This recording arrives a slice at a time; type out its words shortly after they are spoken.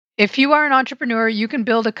If you are an entrepreneur, you can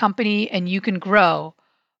build a company and you can grow.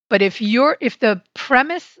 But if the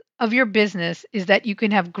premise of your business is that you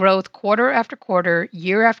can have growth quarter after quarter,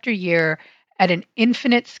 year after year at an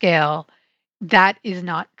infinite scale, that is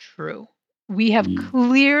not true. We have Mm.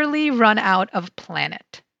 clearly run out of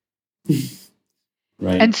planet.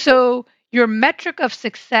 Right. And so your metric of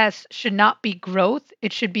success should not be growth,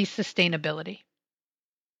 it should be sustainability.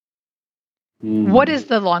 What Mm. is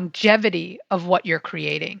the longevity of what you're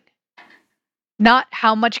creating? Not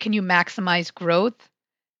how much can you maximize growth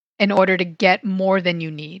in order to get more than you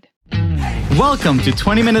need. Welcome to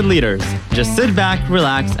 20-Minute Leaders. Just sit back,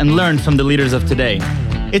 relax, and learn from the leaders of today.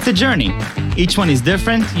 It's a journey. Each one is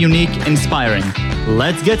different, unique, inspiring.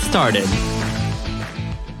 Let's get started.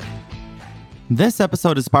 This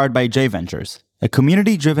episode is powered by J Ventures, a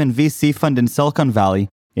community-driven VC fund in Silicon Valley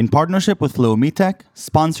in partnership with Leumi Tech,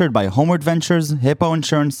 sponsored by Homeward Ventures, Hippo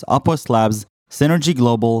Insurance, Upwest Labs, Synergy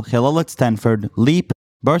Global, Hillel at Stanford, Leap,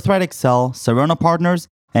 Birthright Excel, Serona Partners,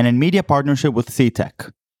 and in media partnership with CTech.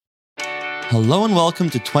 Hello and welcome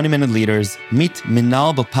to 20-Minute Leaders. Meet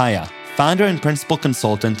Minal Bopaya, founder and principal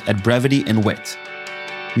consultant at Brevity and Wit.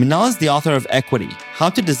 Minal is the author of Equity, How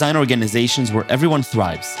to Design Organizations Where Everyone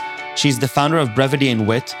Thrives. She's the founder of Brevity and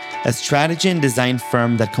Wit, a strategy and design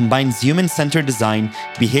firm that combines human-centered design,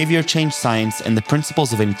 behavior change science, and the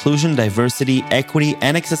principles of inclusion, diversity, equity,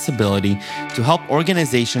 and accessibility to help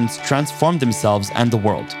organizations transform themselves and the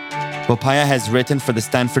world. Bopaya has written for the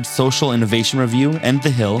Stanford Social Innovation Review and The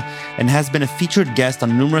Hill, and has been a featured guest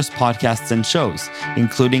on numerous podcasts and shows,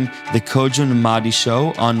 including The Kojo Nnamdi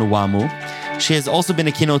Show on WAMU. She has also been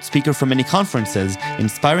a keynote speaker for many conferences,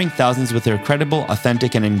 inspiring thousands with her credible,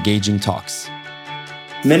 authentic, and engaging talks.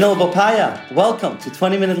 Minal Bopaya, welcome to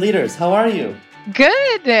 20-Minute Leaders. How are you?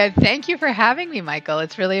 Good. Thank you for having me, Michael.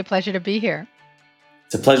 It's really a pleasure to be here.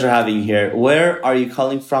 It's a pleasure having you here. Where are you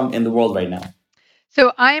calling from in the world right now?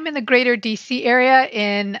 So I am in the greater DC area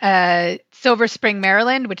in Silver Spring,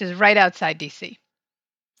 Maryland, which is right outside DC.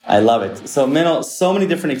 I love it. So Minal, so many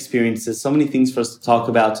different experiences, so many things for us to talk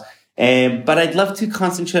about. But I'd love to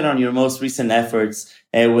concentrate on your most recent efforts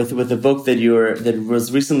with a book that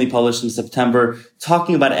was recently published in September,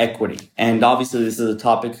 talking about equity. And obviously, this is a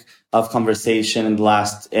topic of conversation in the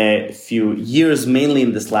last few years, mainly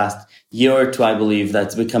in this last year or two, I believe,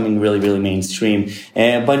 that's becoming really, really mainstream.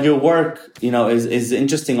 But your work, is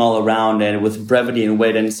interesting all around, and with Brevity and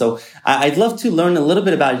Wit. And so I'd love to learn a little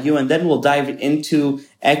bit about you, and then we'll dive into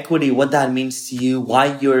equity, what that means to you,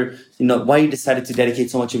 why you decided to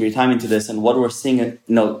dedicate so much of your time into this, and what we're seeing,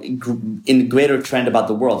 in greater trend about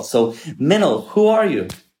the world. So, Minal, who are you?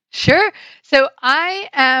 Sure. So I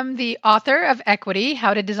am the author of Equity,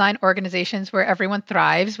 How to Design Organizations Where Everyone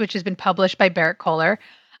Thrives, which has been published by Barrett Kohler.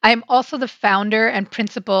 I am also the founder and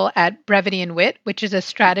principal at Brevity and Wit, which is a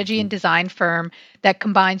strategy and design firm that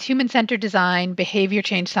combines human-centered design, behavior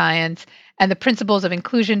change science, and the principles of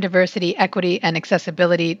inclusion, diversity, equity, and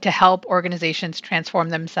accessibility to help organizations transform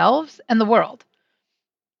themselves and the world.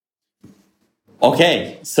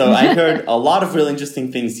 Okay, so I heard a lot of really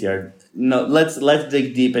interesting things here. Let's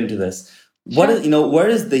dig deep into this. Sure. Where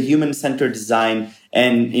is the human-centered design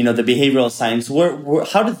and the behavioral science?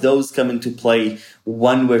 How did those come into play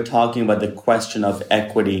when we're talking about the question of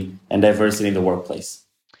equity and diversity in the workplace?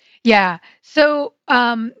 Yeah. So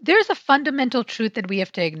there's a fundamental truth that we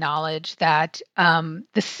have to acknowledge, that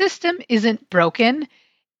the system isn't broken.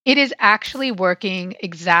 It is actually working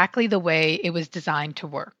exactly the way it was designed to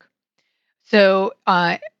work. So,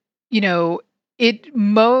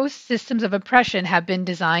 most systems of oppression have been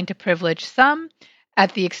designed to privilege some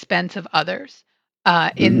at the expense of others.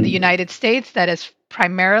 In the United States, that is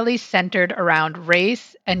primarily centered around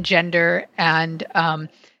race and gender and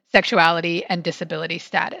sexuality and disability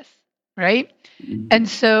status, right? And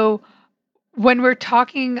so when we're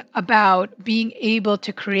talking about being able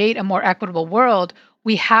to create a more equitable world,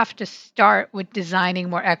 we have to start with designing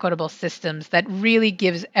more equitable systems that really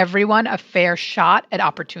gives everyone a fair shot at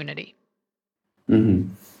opportunity.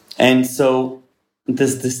 Mm-hmm. And so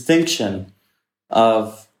this distinction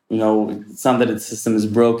of, it's not that the system is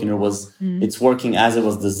broken or it's working as it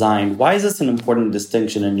was designed. Why is this an important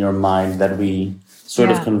distinction in your mind that we sort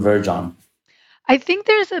of converge on? I think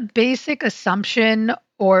there's a basic assumption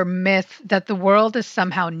or myth that the world is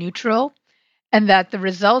somehow neutral and that the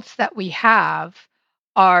results that we have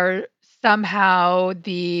are somehow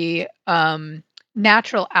the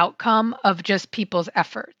natural outcome of just people's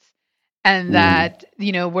efforts. And that,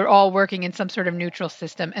 we're all working in some sort of neutral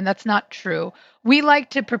system. And that's not true. We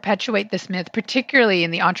like to perpetuate this myth, particularly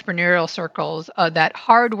in the entrepreneurial circles, that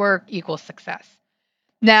hard work equals success.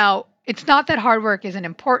 Now, it's not that hard work isn't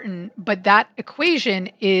important, but that equation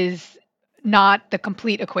is not the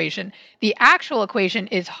complete equation. The actual equation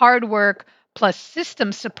is hard work plus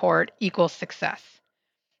system support equals success.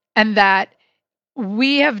 And that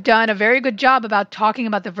we have done a very good job about talking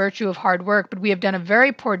about the virtue of hard work, but we have done a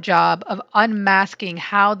very poor job of unmasking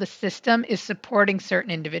how the system is supporting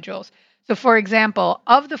certain individuals. So, for example,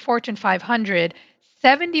 of the Fortune 500,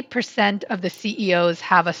 70% of the CEOs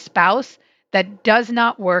have a spouse that does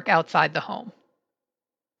not work outside the home.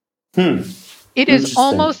 It is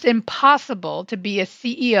almost impossible to be a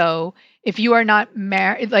CEO if you are not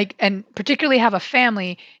married, and particularly have a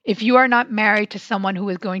family, if you are not married to someone who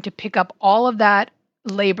is going to pick up all of that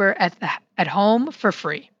labor at home for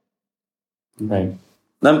free. Right.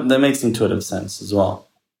 That makes intuitive sense as well.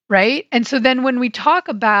 Right. And so then when we talk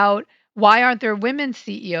about why aren't there women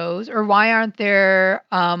CEOs or why aren't there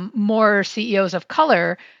more CEOs of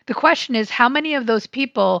color, the question is how many of those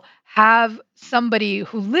people have somebody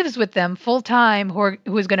who lives with them full time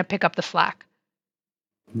who is going to pick up the slack?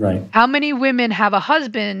 Right. How many women have a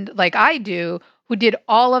husband like I do who did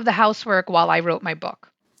all of the housework while I wrote my book?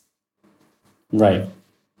 Right.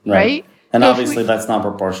 And so obviously that's not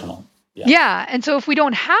proportional. Yeah. And so if we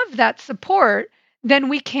don't have that support, then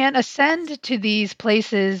we can't ascend to these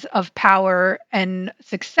places of power and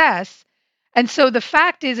success. And so the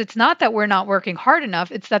fact is, it's not that we're not working hard enough,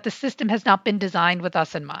 it's that the system has not been designed with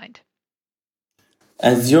us in mind.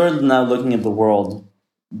 As you're now looking at the world,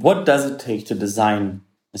 what does it take to design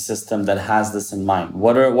a system that has this in mind?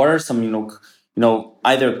 What are some,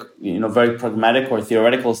 either very pragmatic or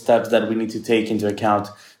theoretical steps that we need to take into account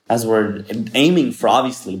as we're aiming for,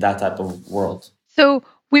 obviously, that type of world? So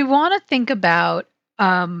we want to think about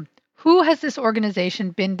who has this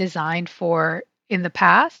organization been designed for in the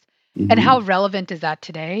past, and how relevant is that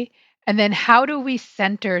today? And then how do we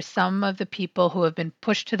center some of the people who have been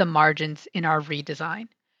pushed to the margins in our redesign,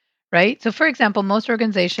 right? So for example, most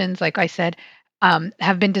organizations, like I said,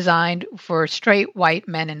 have been designed for straight white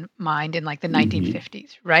men in mind in like the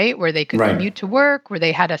 1950s, right? Where they could commute to work, where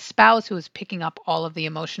they had a spouse who was picking up all of the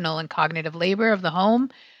emotional and cognitive labor of the home,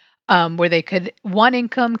 where they could, one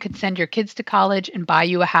income could send your kids to college and buy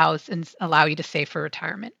you a house and allow you to save for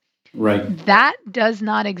retirement. Right. That does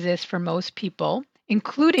not exist for most people,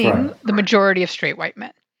 including the majority of straight white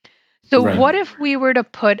men. So what if we were to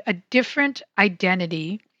put a different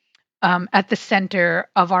identity at the center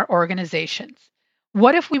of our organizations?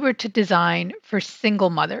 What if we were to design for single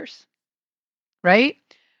mothers, right?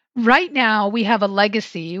 Right now, we have a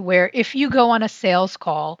legacy where if you go on a sales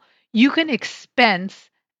call, you can expense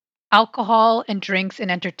alcohol and drinks and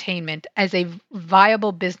entertainment as a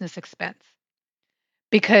viable business expense.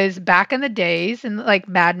 Because back in the days, in like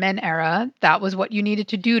Mad Men era, that was what you needed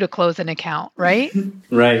to do to close an account, right?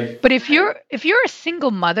 Right. But if you're a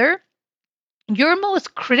single mother, your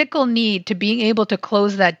most critical need to being able to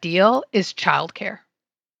close that deal is childcare.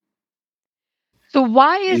 So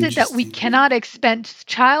why is it that we cannot expense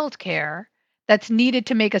childcare that's needed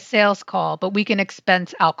to make a sales call, but we can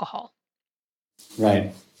expense alcohol?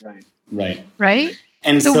 Right.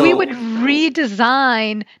 And so we would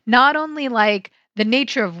redesign not only like the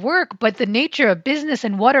nature of work, but the nature of business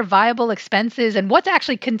and what are viable expenses and what's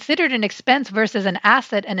actually considered an expense versus an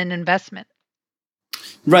asset and an investment.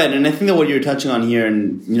 Right. And I think that what you're touching on here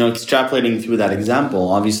and, extrapolating through that example,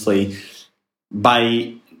 obviously,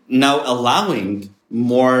 by now allowing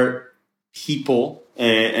more people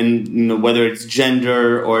and whether it's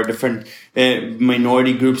gender or different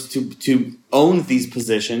minority groups to own these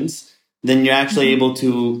positions, then you're actually able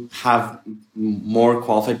to have more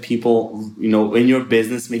qualified people, in your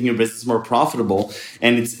business, making your business more profitable.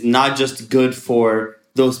 And it's not just good for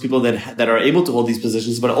those people that are able to hold these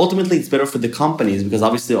positions, but ultimately it's better for the companies because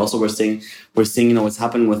obviously also we're seeing what's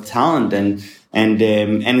happening with talent and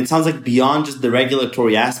it sounds like beyond just the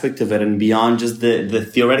regulatory aspect of it and beyond just the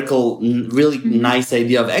theoretical really nice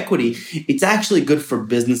idea of equity, it's actually good for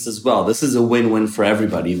business as well. This is a win-win for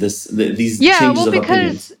everybody. These changes of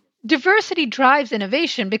opinions. Diversity drives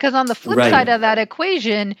innovation because on the flip side of that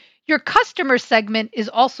equation, your customer segment is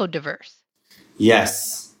also diverse.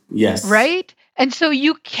 Yes. Right? And so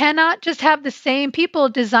you cannot just have the same people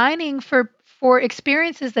designing for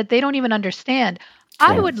experiences that they don't even understand.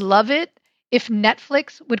 I would love it if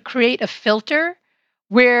Netflix would create a filter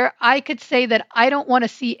where I could say that I don't want to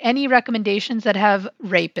see any recommendations that have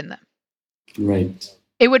rape in them. Right.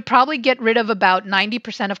 It would probably get rid of about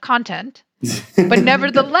 90% of content. But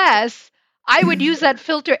nevertheless, I would use that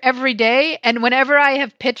filter every day. And whenever I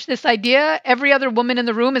have pitched this idea, every other woman in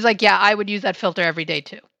the room is like, yeah, I would use that filter every day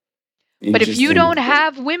too. But if you don't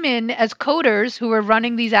have women as coders who are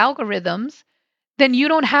running these algorithms, then you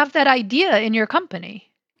don't have that idea in your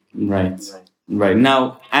company. Right. Right.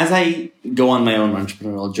 Now, as I go on my own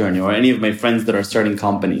entrepreneurial journey, or any of my friends that are starting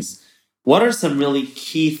companies, what are some really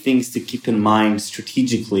key things to keep in mind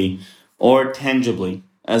strategically or tangibly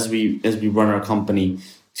as we run our company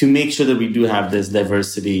to make sure that we do have this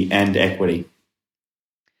diversity and equity?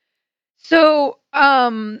 So,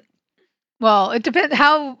 well, it depends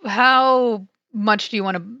how much do you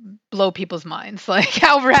want to blow people's minds? Like,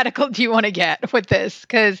 how radical do you want to get with this?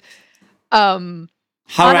 Because how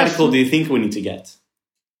radical do you think we need to get?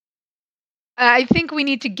 I think we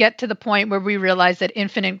need to get to the point where we realize that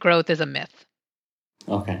infinite growth is a myth.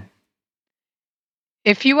 Okay.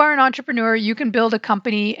 If you are an entrepreneur, you can build a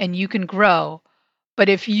company and you can grow. But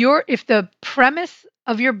if the premise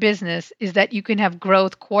of your business is that you can have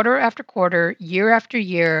growth quarter after quarter, year after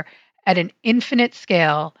year at an infinite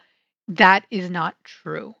scale, that is not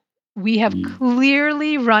true. We have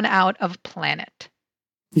clearly run out of planet.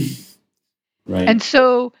 Right. And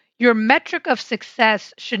so your metric of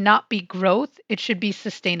success should not be growth, it should be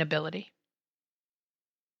sustainability.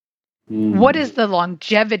 What is the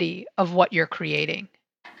longevity of what you're creating?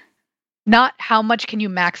 Not how much can you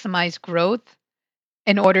maximize growth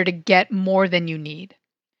in order to get more than you need.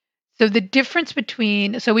 So the difference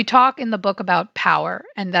so we talk in the book about power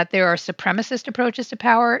and that there are supremacist approaches to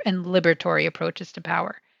power and liberatory approaches to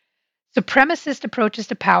power. Supremacist approaches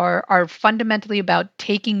to power are fundamentally about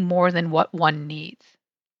taking more than what one needs.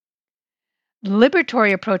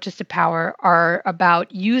 Liberatory approaches to power are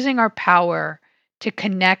about using our power to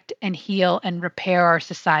connect and heal and repair our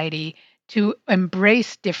society, to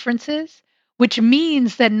embrace differences, which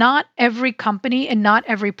means that not every company and not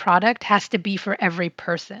every product has to be for every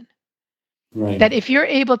person. Right. That if you're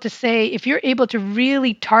able to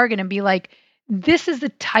really target and be like, this is the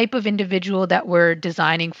type of individual that we're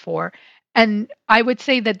designing for. And I would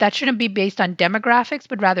say that shouldn't be based on demographics,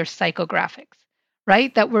 but rather psychographics,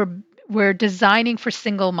 right? That we're designing for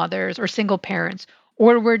single mothers or single parents,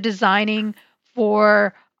 or we're designing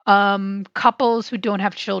for couples who don't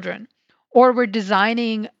have children, or we're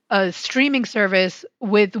designing a streaming service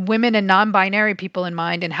with women and non-binary people in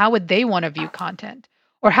mind, and how would they want to view content,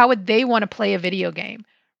 or how would they want to play a video game,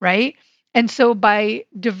 right? And so by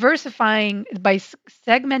diversifying, by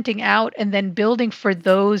segmenting out and then building for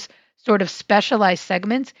those sort of specialized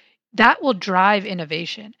segments, that will drive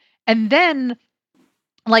innovation. And then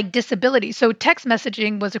like disability. So text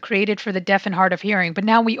messaging was created for the deaf and hard of hearing, but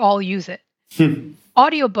now we all use it.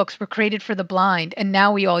 Audiobooks were created for the blind, and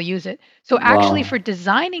now we all use it. So actually, for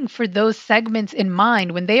designing for those segments in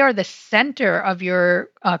mind, when they are the center of your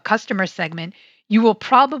customer segment, you will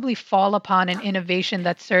probably fall upon an innovation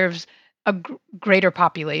that serves a greater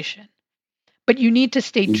population. But you need to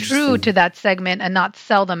stay true to that segment and not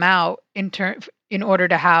sell them out in order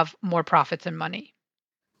to have more profits and money.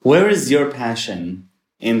 Where is your passion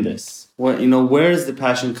in this? Where is the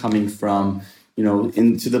passion coming from?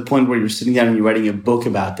 To the point where you're sitting down and you're writing a book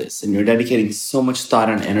about this, and you're dedicating so much thought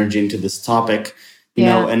and energy into this topic.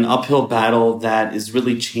 An uphill battle that is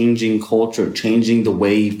really changing culture, changing the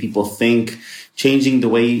way people think, changing the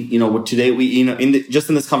way, today just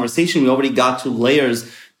in this conversation, we already got to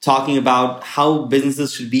layers talking about how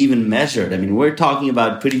businesses should be even measured. I mean, we're talking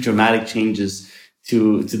about pretty dramatic changes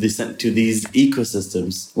to these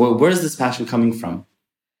ecosystems. Where is this passion coming from?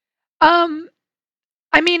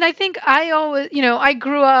 I think I always, I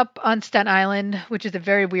grew up on Staten Island, which is a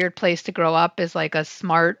very weird place to grow up as like a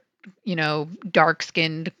smart,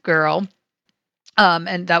 dark-skinned girl.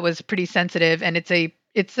 And that was pretty sensitive, and it's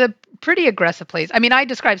a pretty aggressive place. I mean, I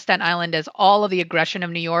describe Staten Island as all of the aggression of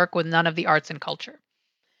New York with none of the arts and culture.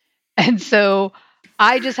 And so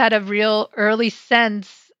I just had a real early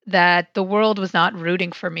sense that the world was not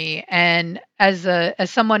rooting for me. And as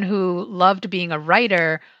someone who loved being a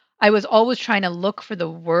writer, I was always trying to look for the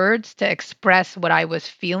words to express what I was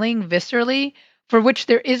feeling viscerally, for which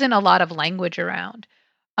there isn't a lot of language around.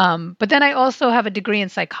 But then I also have a degree in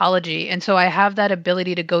psychology, and so I have that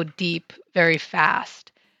ability to go deep very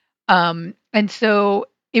fast. And so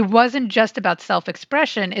it wasn't just about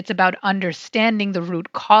self-expression, it's about understanding the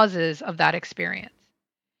root causes of that experience.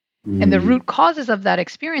 And the root causes of that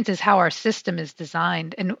experience is how our system is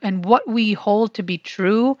designed, and what we hold to be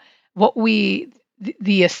true,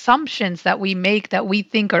 the assumptions that we make that we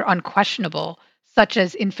think are unquestionable, such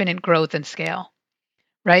as infinite growth and scale,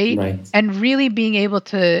 right? And really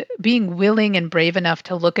being willing and brave enough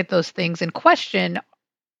to look at those things and question,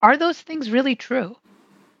 are those things really true?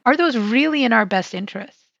 Are those really in our best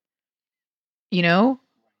interest?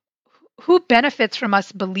 Who benefits from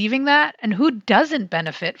us believing that, and who doesn't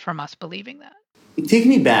benefit from us believing that? Take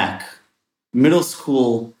me back middle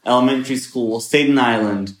school, elementary school, Staten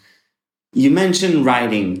Island. You mentioned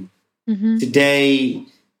writing. Mm-hmm. Today,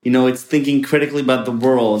 it's thinking critically about the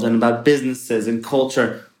world and about businesses and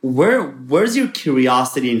culture. Where's your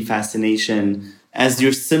curiosity and fascination as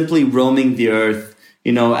you're simply roaming the earth,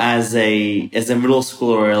 as a middle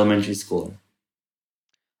schooler or elementary schooler?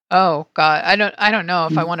 Oh God, I don't know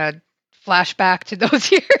if I want to flash back to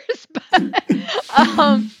those years, but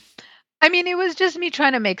I mean, it was just me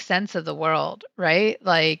trying to make sense of the world, right?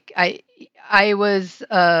 Like I was,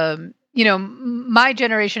 my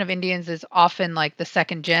generation of Indians is often like the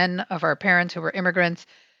second gen of our parents who were immigrants.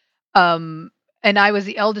 And I was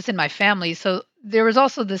the eldest in my family. So there was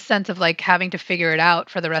also this sense of like having to figure it out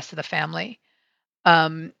for the rest of the family.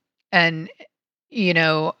 And, you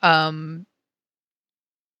know, and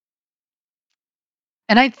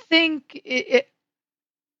I think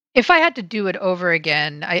if I had to do it over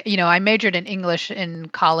again, I majored in English in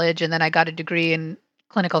college and then I got a degree in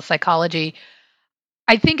clinical psychology.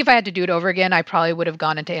 I think if I had to do it over again, I probably would have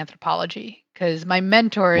gone into anthropology because my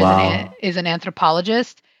mentor Wow. is an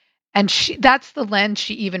anthropologist, and that's the lens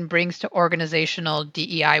she even brings to organizational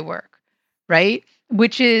DEI work, right?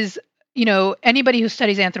 Which is, anybody who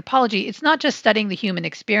studies anthropology, it's not just studying the human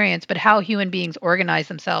experience, but how human beings organize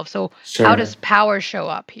themselves. So how Sure. does power show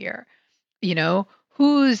up here?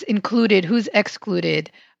 Who's included, who's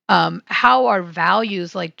excluded? How are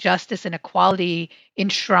values like justice and equality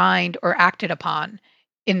enshrined or acted upon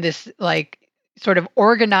in this like sort of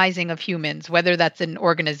organizing of humans, whether that's an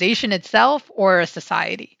organization itself or a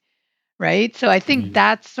society, right? So I think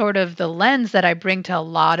that's sort of the lens that I bring to a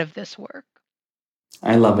lot of this work.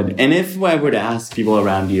 I love it. And if I were to ask people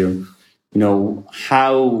around you,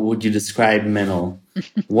 how would you describe Minnow?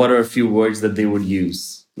 What are a few words that they would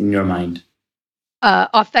use in your mind?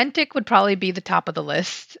 Authentic would probably be the top of the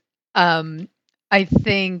list. I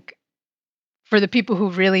think for the people who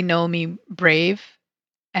really know me, brave.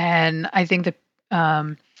 And I think that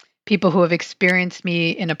people who have experienced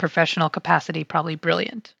me in a professional capacity, probably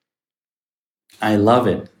brilliant. I love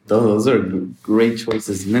it. Those are great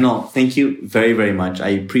choices. Minal, thank you very, very much. I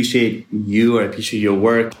appreciate you. I appreciate your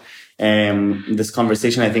work. This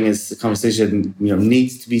conversation, I think, is a conversation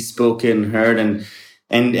needs to be spoken, heard, and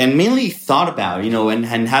mainly thought about. And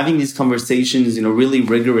having these conversations, really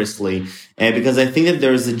rigorously, because I think that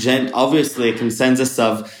there's obviously a consensus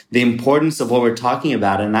of the importance of what we're talking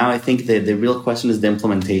about, and now I think that the real question is the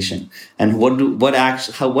implementation and what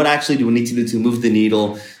actually do we need to do to move the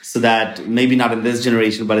needle so that maybe not in this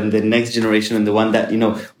generation, but in the next generation and the one that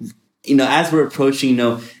as we're approaching,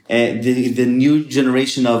 the new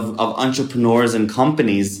generation of entrepreneurs and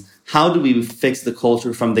companies, how do we fix the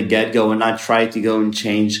culture from the get-go and not try to go and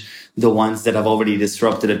change the ones that have already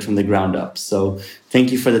disrupted it from the ground up? So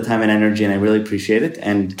thank you for the time and energy, and I really appreciate it.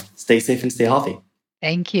 And stay safe and stay healthy.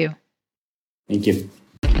 Thank you. Thank you.